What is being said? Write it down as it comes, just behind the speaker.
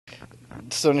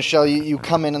So, Nichelle, you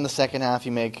come in the second half,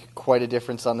 you make quite a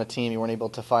difference on the team. You weren't able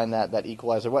to find that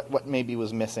equalizer. What maybe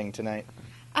was missing tonight?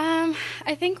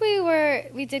 I think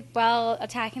we did well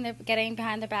attacking, getting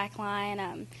behind the back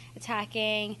line,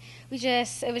 attacking. It was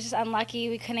just unlucky.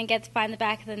 We couldn't get to find the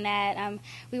back of the net.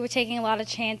 We were taking a lot of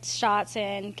chance shots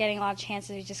and getting a lot of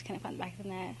chances. We just couldn't find the back of the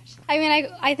net. I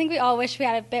mean, I think we all wish we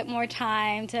had a bit more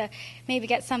time to maybe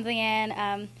get something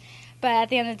in. But at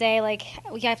the end of the day, like,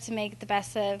 we have to make the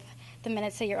best of the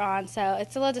minutes that you're on. So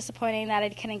it's a little disappointing that I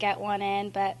couldn't get one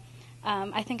in, but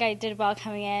I think I did well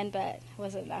coming in, but it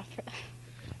wasn't enough.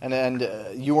 And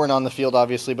you weren't on the field,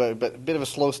 obviously, but a bit of a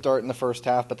slow start in the first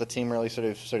half, but the team really sort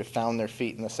of found their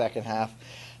feet in the second half.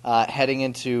 Heading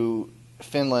into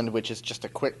Finland, which is just a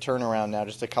quick turnaround now,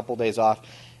 just a couple days off,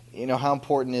 how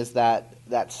important is that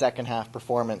second half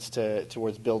performance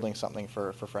towards building something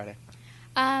for Friday?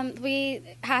 We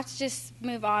have to just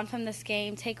move on from this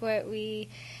game, take what we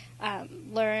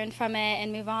learn from it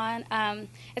and move on.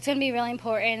 It's going to be really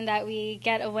important that we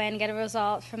get a win, get a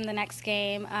result from the next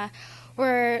game.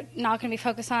 We're not going to be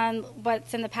focused on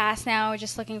what's in the past now. We're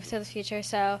just looking to the future.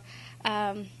 So,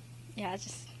 we're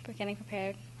getting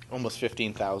prepared. Almost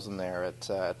 15,000 there at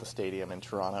the stadium in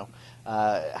Toronto.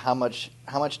 How much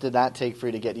did that take for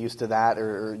you to get used to that,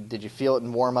 or did you feel it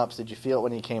in warm-ups? Did you feel it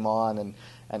when you came on?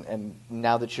 And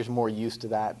now that you're more used to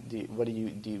that, do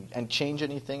you change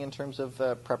anything in terms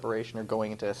of preparation or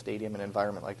going into a stadium and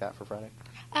environment like that for Friday?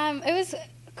 It was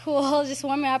cool just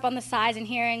warming up on the sides and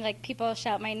hearing like people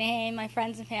shout my name, my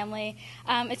friends and family.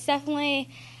 It's definitely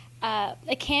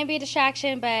it can be a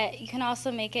distraction, but you can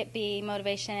also make it be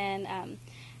motivation and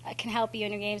it can help you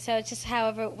in your game. So it's just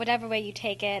whatever way you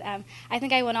take it. I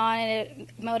think I went on and it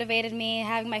motivated me,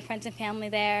 having my friends and family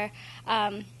there.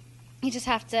 You just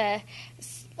have to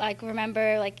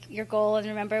remember your goal and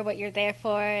remember what you're there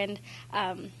for, and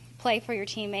play for your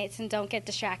teammates and don't get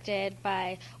distracted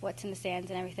by what's in the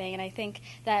stands and everything. And I think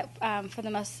that for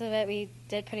the most of it, we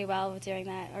did pretty well doing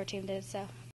that. Our team did so.